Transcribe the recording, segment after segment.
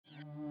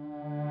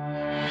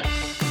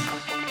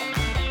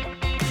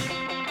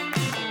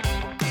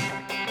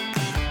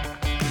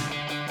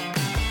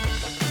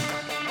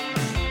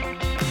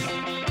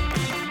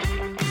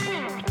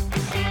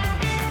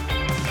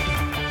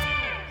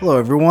Hello,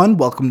 everyone.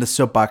 Welcome to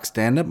Soapbox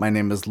Standup. My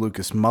name is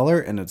Lucas Muller,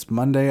 and it's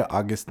Monday,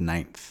 August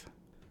 9th.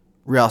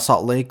 Real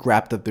Salt Lake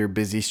wrapped up their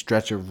busy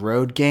stretch of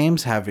road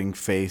games, having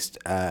faced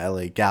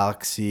LA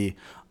Galaxy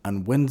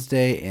on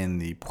Wednesday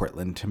and the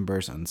Portland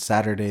Timbers on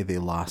Saturday. They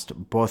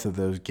lost both of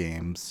those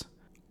games.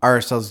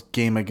 RSL's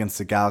game against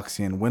the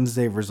Galaxy on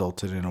Wednesday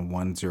resulted in a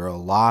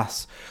 1-0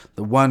 loss.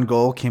 The one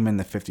goal came in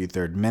the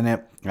 53rd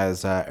minute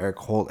as Eric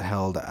Holt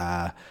held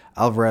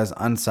Alvarez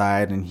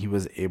onside, and he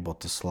was able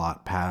to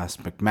slot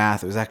past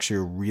McMath. It was actually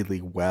a really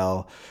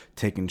well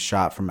taken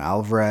shot from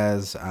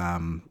Alvarez.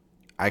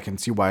 I can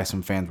see why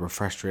some fans were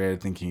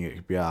frustrated thinking it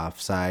could be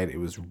offside. It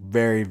was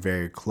very,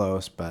 very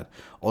close, but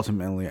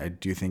ultimately I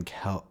do think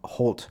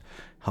Holt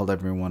held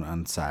everyone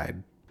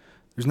onside.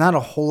 There's not a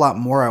whole lot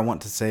more I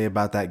want to say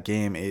about that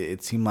game.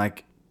 It seemed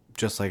like,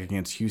 just like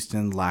against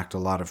Houston, lacked a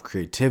lot of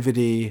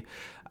creativity.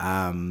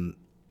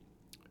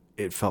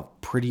 It felt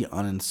pretty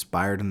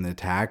uninspired in the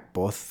attack.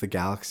 Both the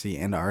Galaxy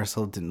and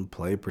RSL didn't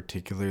play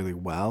particularly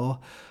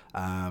well,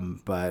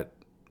 but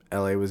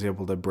LA was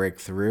able to break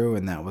through,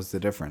 and that was the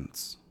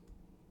difference.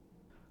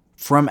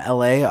 From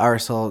LA,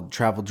 RSL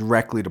traveled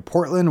directly to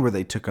Portland, where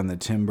they took on the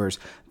Timbers.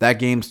 That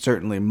game's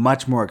certainly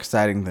much more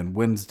exciting than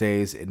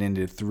Wednesday's. It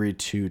ended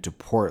 3-2 to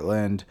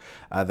Portland.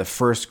 The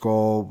first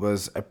goal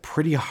was a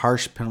pretty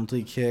harsh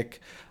penalty kick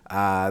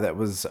that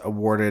was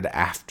awarded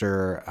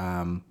after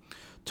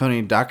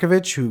Tony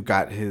Dakovic, who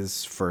got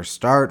his first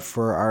start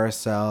for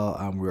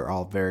RSL. We were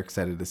all very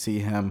excited to see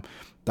him.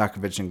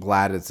 Dakovic and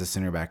Glad is the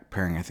center back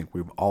pairing I think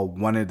we've all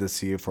wanted to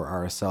see for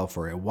RSL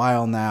for a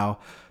while now.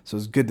 So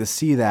it's good to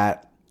see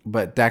that.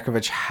 But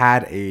Dakovic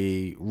had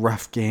a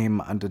rough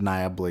game,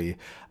 undeniably.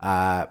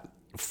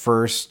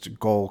 First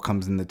goal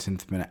comes in the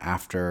 10th minute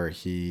after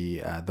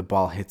the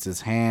ball hits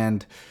his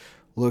hand.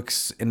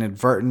 Looks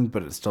inadvertent,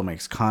 but it still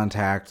makes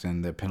contact,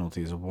 and the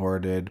penalty is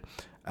awarded.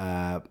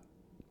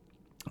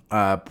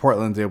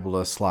 Portland's able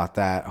to slot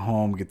that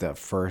home, get that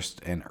first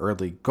and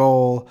early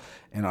goal,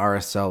 and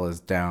RSL is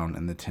down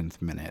in the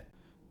 10th minute.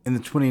 In the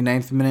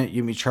 29th minute,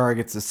 Yumi Chara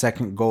gets the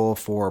second goal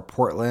for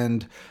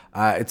Portland.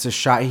 It's a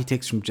shot he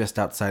takes from just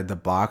outside the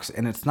box,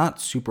 and it's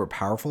not super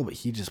powerful, but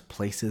he just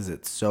places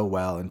it so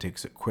well and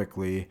takes it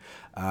quickly.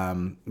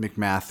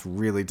 McMath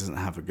really doesn't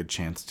have a good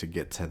chance to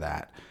get to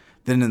that.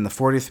 Then in the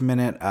 40th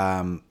minute,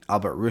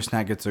 Albert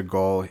Rusnak gets a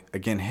goal.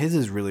 Again, his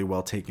is really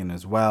well taken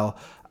as well.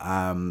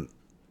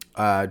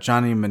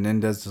 Johnny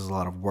Menendez does a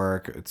lot of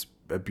work. It's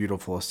a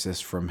beautiful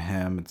assist from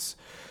him.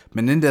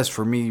 Menendez,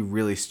 for me,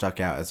 really stuck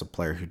out as a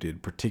player who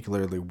did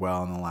particularly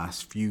well in the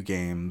last few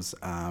games,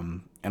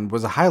 and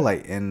was a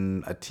highlight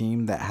in a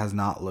team that has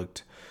not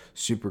looked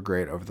super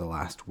great over the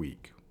last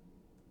week.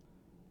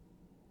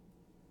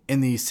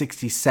 In the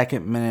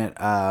 62nd minute,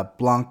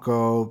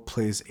 Blanco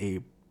plays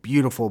a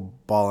beautiful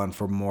ball in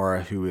for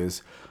Mora, who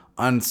is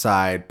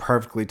onside,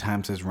 perfectly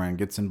times his run,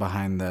 gets in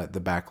behind the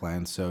back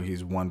line, so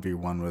he's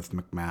 1v1 with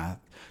McMath,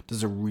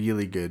 does a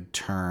really good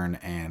turn,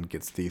 and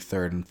gets the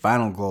third and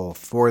final goal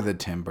for the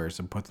Timbers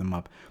and put them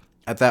up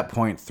at that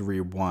point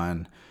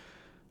 3-1.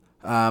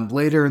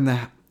 Later in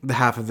the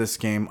half of this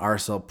game,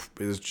 RSL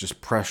is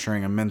just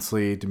pressuring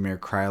immensely. Damir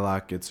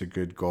Kreilach gets a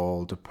good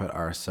goal to put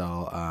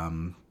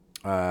RSL,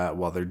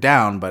 they're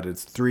down, but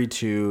it's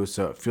 3-2,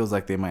 so it feels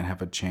like they might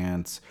have a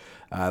chance.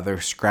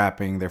 They're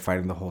scrapping, they're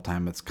fighting the whole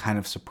time. It's kind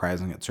of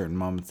surprising at certain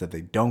moments that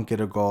they don't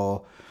get a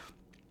goal,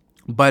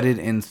 but it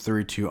ends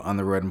 3-2 on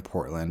the road in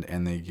Portland,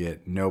 and they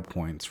get no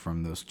points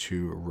from those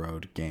two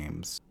road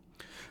games.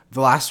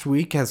 The last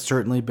week has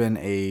certainly been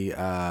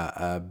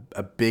a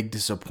big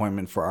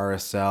disappointment for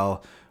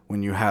RSL.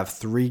 When you have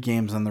 3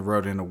 games on the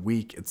road in a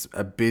week, it's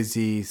a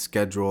busy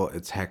schedule,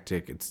 it's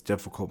hectic, it's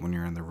difficult when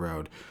you're on the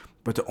road.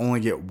 But to only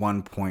get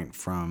 1 point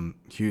from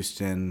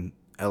Houston,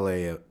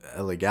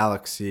 LA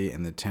Galaxy,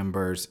 and the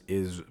Timbers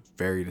is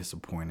very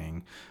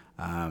disappointing.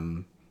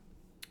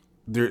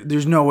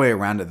 There's no way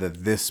around it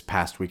that this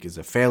past week is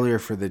a failure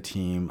for the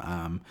team.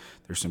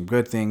 There's some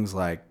good things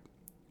like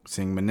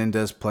seeing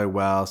Menendez play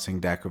well,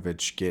 seeing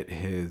Dakovic get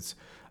his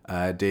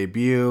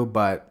debut,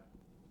 but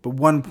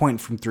 1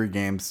 point from 3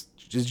 games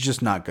is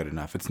just not good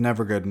enough. It's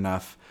never good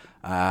enough.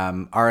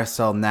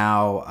 RSL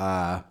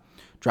now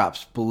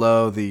drops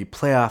below the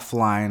playoff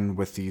line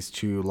with these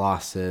 2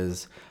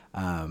 losses.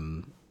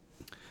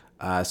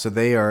 So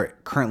they are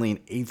currently in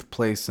 8th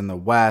place in the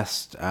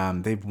West.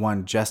 They've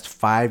won just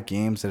 5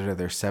 games out of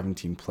their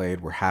 17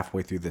 played. We're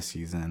halfway through the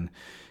season,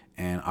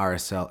 and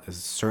RSL is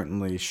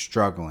certainly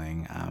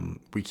struggling.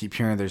 We keep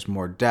hearing there's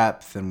more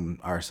depth than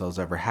RSL's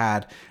ever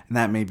had, and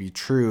that may be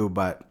true,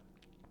 but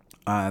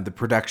the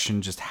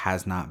production just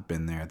has not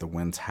been there. The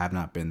wins have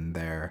not been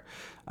there.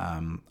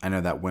 I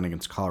know that win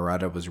against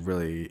Colorado was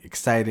really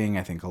exciting.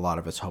 I think a lot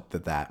of us hoped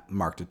that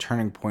marked a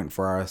turning point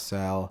for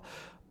RSL,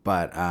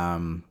 but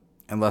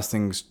unless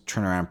things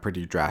turn around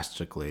pretty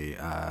drastically,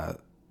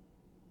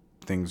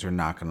 things are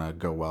not going to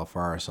go well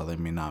for RSL. They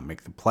may not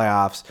make the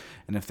playoffs,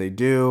 and if they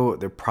do,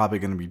 they're probably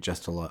going to be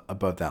just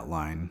above that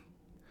line.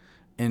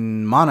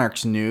 In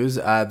Monarchs news,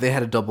 they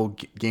had a double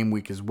game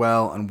week as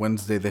well. On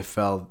Wednesday, they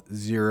fell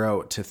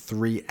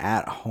 0-3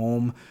 at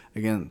home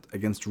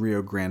against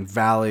Rio Grande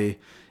Valley.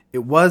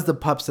 It was the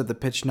Pups at the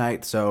pitch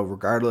night, so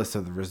regardless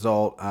of the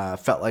result,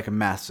 felt like a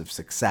massive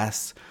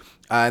success.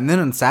 And then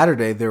on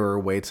Saturday, they were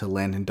away to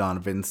Landon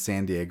Donovan's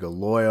San Diego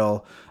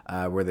Loyal,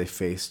 where they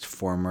faced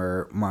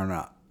former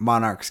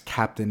Monarchs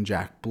captain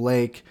Jack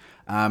Blake.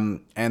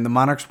 And the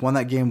Monarchs won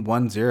that game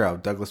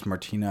 1-0. Douglas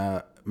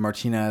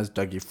Martinez,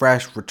 Dougie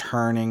Fresh,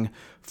 returning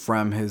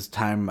from his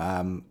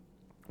time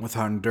with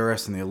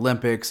Honduras in the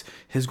Olympics.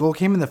 His goal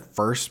came in the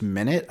first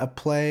minute of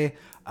play,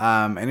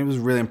 and it was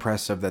really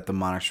impressive that the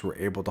Monarchs were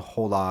able to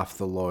hold off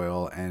the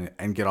Loyal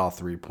and get all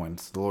 3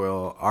 points. The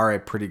Loyal are a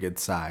pretty good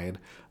side,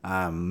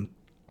 and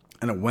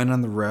a win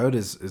on the road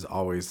is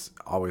always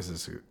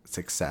a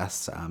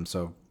success.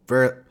 So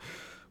very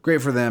great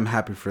for them.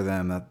 Happy for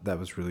them. That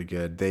was really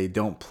good. They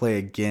don't play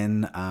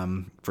again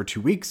for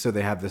 2 weeks, so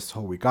they have this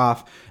whole week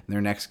off. And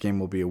their next game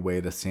will be away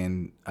to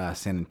San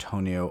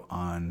Antonio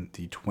on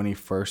the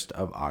 21st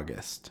of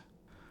August.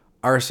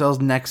 RSL's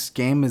next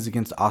game is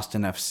against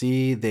Austin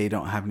FC. They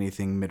don't have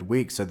anything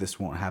midweek, so this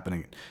won't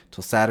happen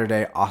until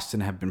Saturday. Austin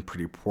have been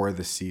pretty poor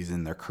this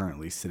season. They're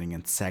currently sitting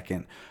in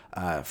second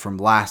from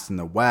last in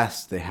the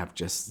West. They have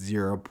just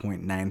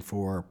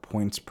 0.94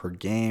 points per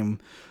game,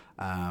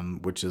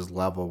 which is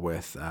level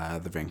with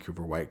the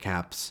Vancouver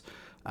Whitecaps.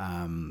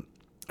 And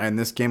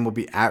this game will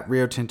be at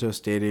Rio Tinto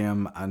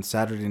Stadium on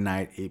Saturday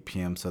night, 8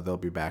 p.m., so they'll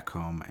be back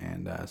home,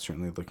 and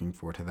certainly looking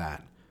forward to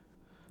that.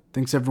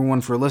 Thanks,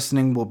 everyone, for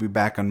listening. We'll be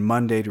back on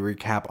Monday to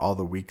recap all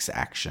the week's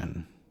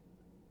action.